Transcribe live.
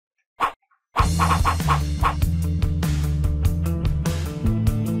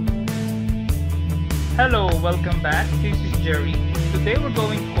Hello, welcome back. This is Jerry. Today we're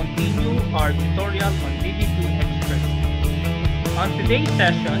going to continue our tutorial on DB2 Express. On today's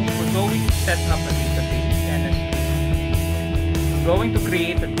session, we're going to set up a database and a schema. We're going to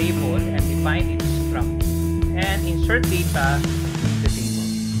create a table and define its structure and insert data in the table.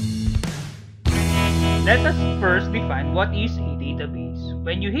 Let us first define what is a database.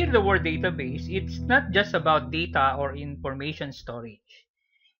 When you hear the word database, it's not just about data or information storage.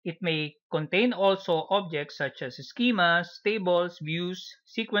 It may contain also objects such as schemas, tables, views,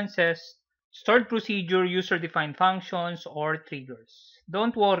 sequences, stored procedure, user-defined functions, or triggers.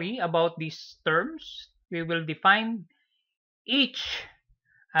 Don't worry about these terms. We will define each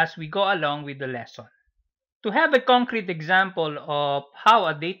as we go along with the lesson. To have a concrete example of how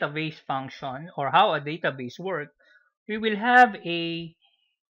a database function or how a database works, we will have a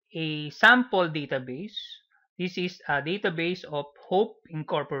sample database. This is a database of Hope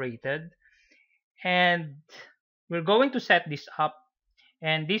Incorporated, and we're going to set this up,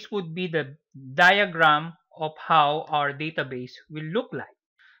 and this would be the diagram of how our database will look like.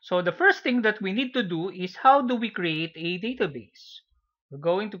 So the first thing that we need to do is, how do we create a database? We're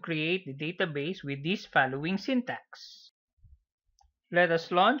going to create the database with this following syntax. Let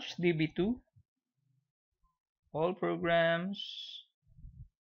us launch DB2, all programs,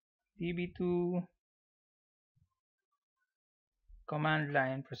 DB2, command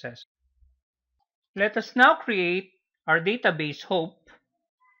line processor. Let us now create our database Hope.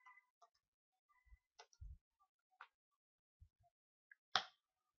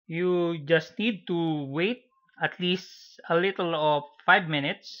 You just need to wait at least a little of 5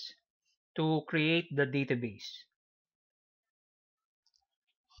 minutes to create the database.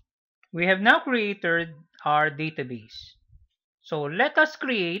 We have now created our database. So let us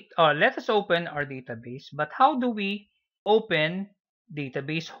open our database. But how do we open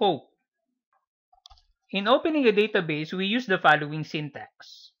database Hope? In opening a database, we use the following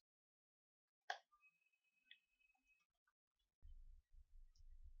syntax.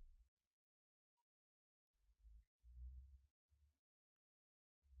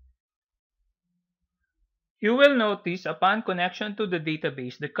 You will notice upon connection to the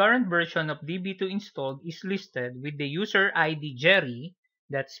database, the current version of DB2 installed is listed with the user ID Jerry,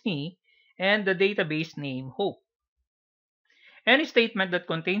 that's me, and the database name Hope. Any statement that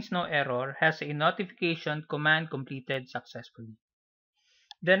contains no error has a notification command completed successfully.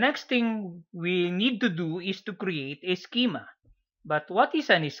 The next thing we need to do is to create a schema. But what is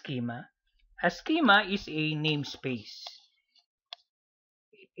an schema? A schema is a namespace.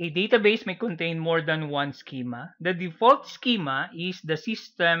 A database may contain more than one schema. The default schema is the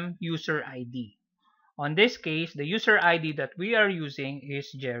system user ID. On this case, the user ID that we are using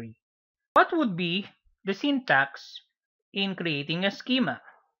is Jerry. What would be the syntax in creating a schema?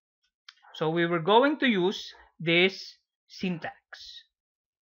 So we were going to use this syntax.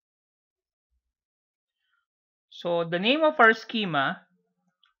 So the name of our schema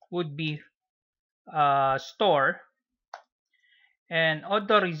would be store, and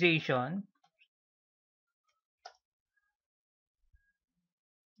authorization,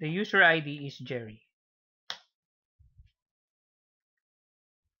 the user ID is Jerry.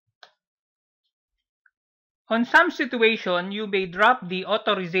 On some situation, you may drop the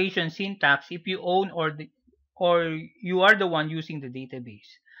authorization syntax if you own or you are the one using the database.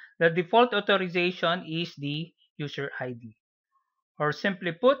 The default authorization is the user ID. Or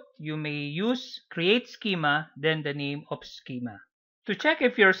simply put, you may use create schema, then the name of schema. To check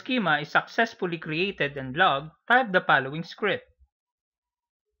if your schema is successfully created and logged, type the following script.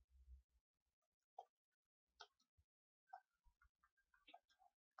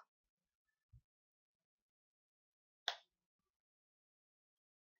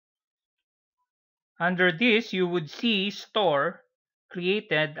 Under this, you would see store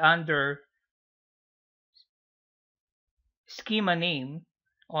created under schema name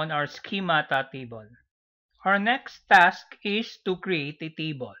on our schemata table. Our next task is to create a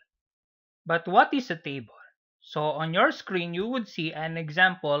table. But what is a table? So on your screen, you would see an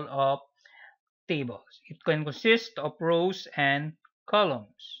example of tables. It can consist of rows and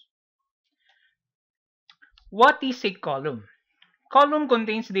columns. What is a column? Column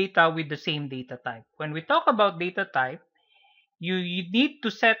contains data with the same data type. When we talk about data type, you need to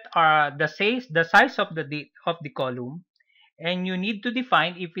set the size of the column, and you need to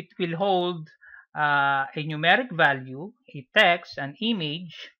define if it will hold a numeric value, a text, an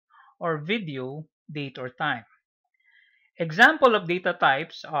image, or video, date, or time. Example of data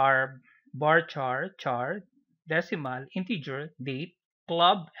types are bar chart, decimal, integer, date,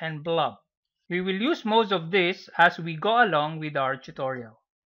 club, and blob. We will use most of this as we go along with our tutorial.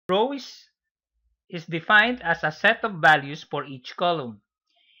 Row is is defined as a set of values for each column.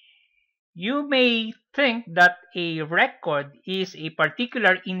 You may think that a record is a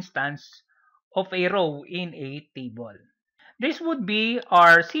particular instance of a row in a table. This would be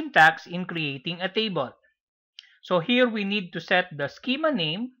our syntax in creating a table. So here we need to set the schema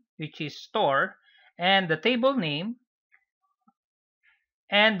name, which is store, and the table name,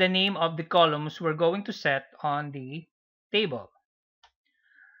 and the name of the columns we're going to set on the table.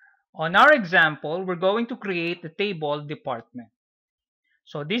 On our example, we're going to create the table department.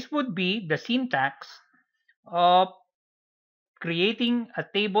 So this would be the syntax of creating a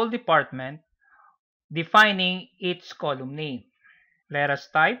table department, defining its column name. Let us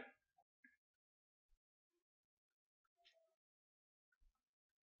type.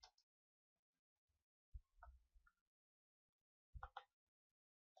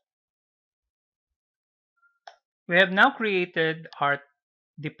 We have now created our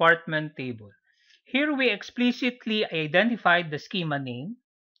department table. Here we explicitly identified the schema name,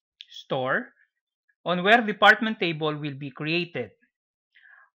 store, on where department table will be created.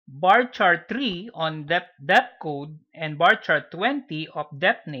 Bar chart 3 on depth code and bar chart 20 of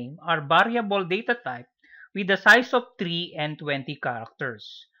depth name are variable data type with a size of 3 and 20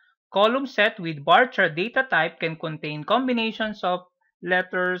 characters. Column set with bar chart data type can contain combinations of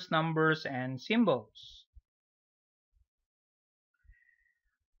letters, numbers, and symbols.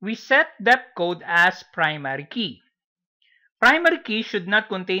 We set depth code as primary key. Primary key should not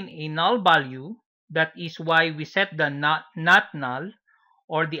contain a null value. That is why we set the not null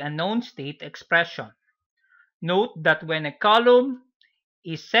or the unknown state expression. Note that when a column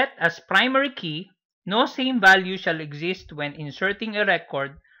is set as primary key, no same value shall exist when inserting a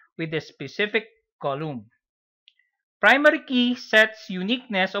record with a specific column. Primary key sets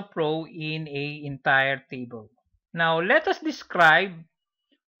uniqueness of row in an entire table. Now let us describe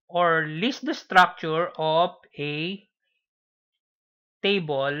or list the structure of a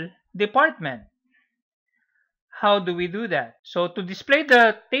table department. How do we do that? So to display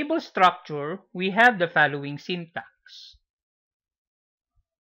the table structure, we have the following syntax.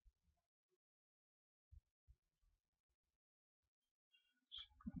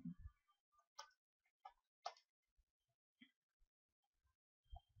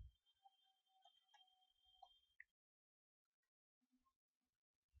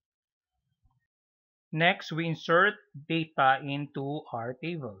 Next, we insert data into our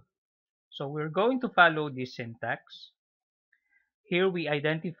table. So we're going to follow this syntax. Here we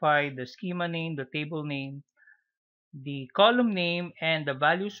identify the schema name, the table name, the column name, and the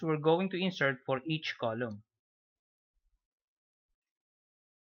values we're going to insert for each column.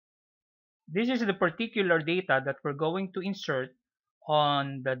 This is the particular data that we're going to insert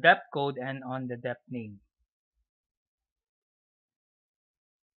on the depth code and on the depth name.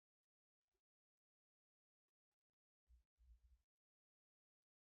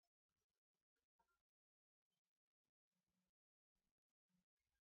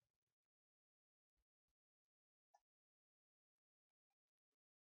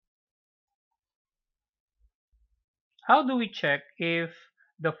 How do we check if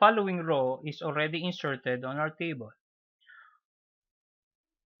the following row is already inserted on our table?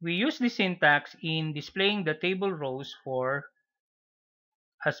 We use the syntax in displaying the table rows for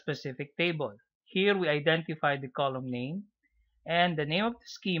a specific table. Here we identify the column name and the name of the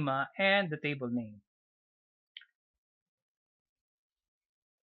schema and the table name.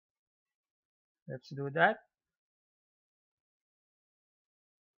 Let's do that.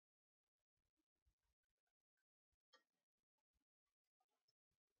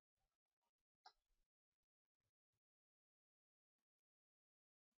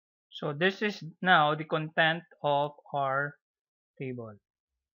 So this is now the content of our table.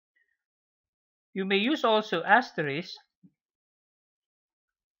 You may use also asterisk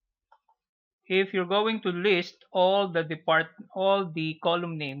if you're going to list all the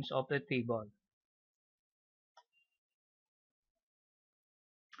column names of the table.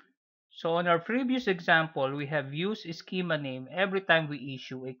 So on our previous example, we have used schema name every time we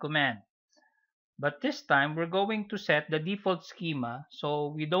issue a command. But this time, we're going to set the default schema, so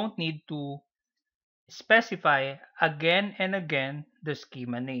we don't need to specify again and again the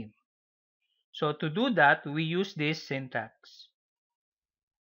schema name. So to do that, we use this syntax.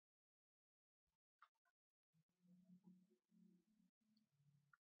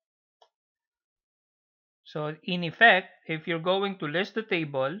 So in effect, if you're going to list the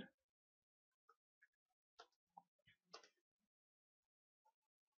table,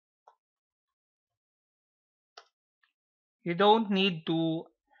 you don't need to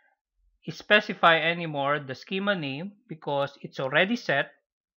specify anymore the schema name because it's already set.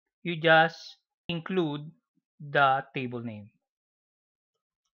 You just include the table name.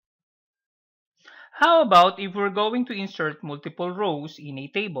 How about if we're going to insert multiple rows in a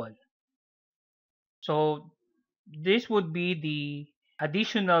table? So this would be the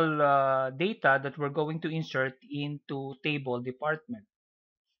additional data that we're going to insert into table department.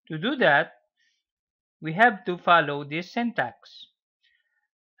 To do that, we have to follow this syntax.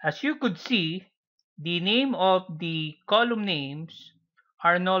 As you could see, the name of the column names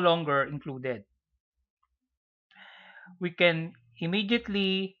are no longer included. We can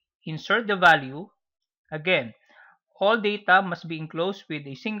immediately insert the value. Again, all data must be enclosed with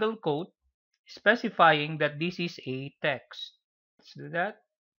a single quote specifying that this is a text. Let's do that.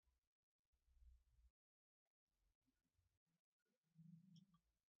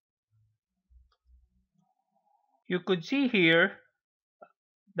 You could see here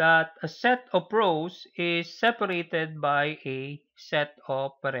that a set of rows is separated by a set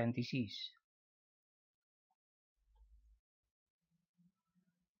of parentheses.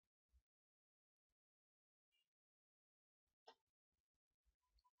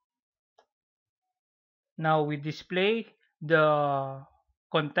 Now we display the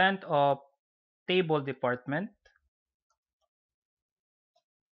content of table department.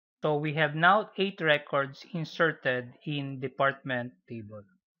 So we have now 8 records inserted in department table.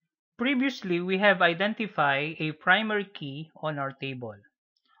 Previously, we have identified a primary key on our table.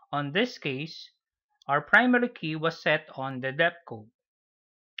 On this case, our primary key was set on the depth code.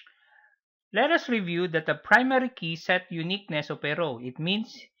 Let us review that the primary key set uniqueness of a row. It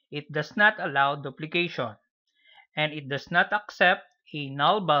means it does not allow duplication, and it does not accept a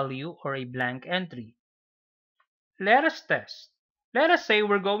null value or a blank entry. Let us test. Let us say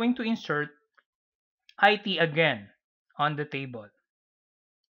we're going to insert IT again on the table.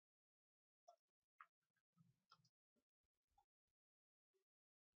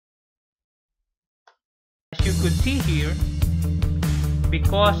 As you could see here,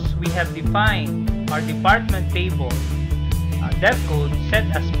 because we have defined our department table depth code set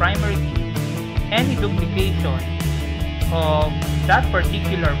as primary key, any duplication of that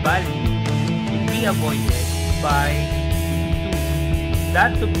particular value will be avoided by DB2.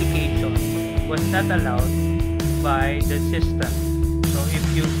 That duplication was not allowed by the system. So if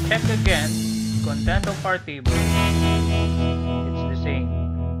you check again content of our table, it's the same.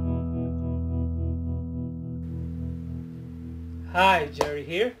 Hi, Jerry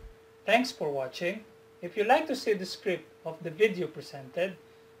here. Thanks for watching. If you'd like to see the script of the video presented,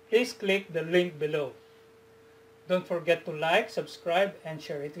 please click the link below. Don't forget to like, subscribe, and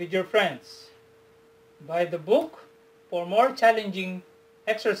share it with your friends. Buy the book for more challenging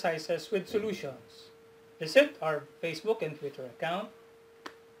exercises with solutions. Visit our Facebook and Twitter account.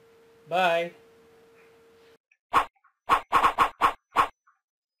 Bye.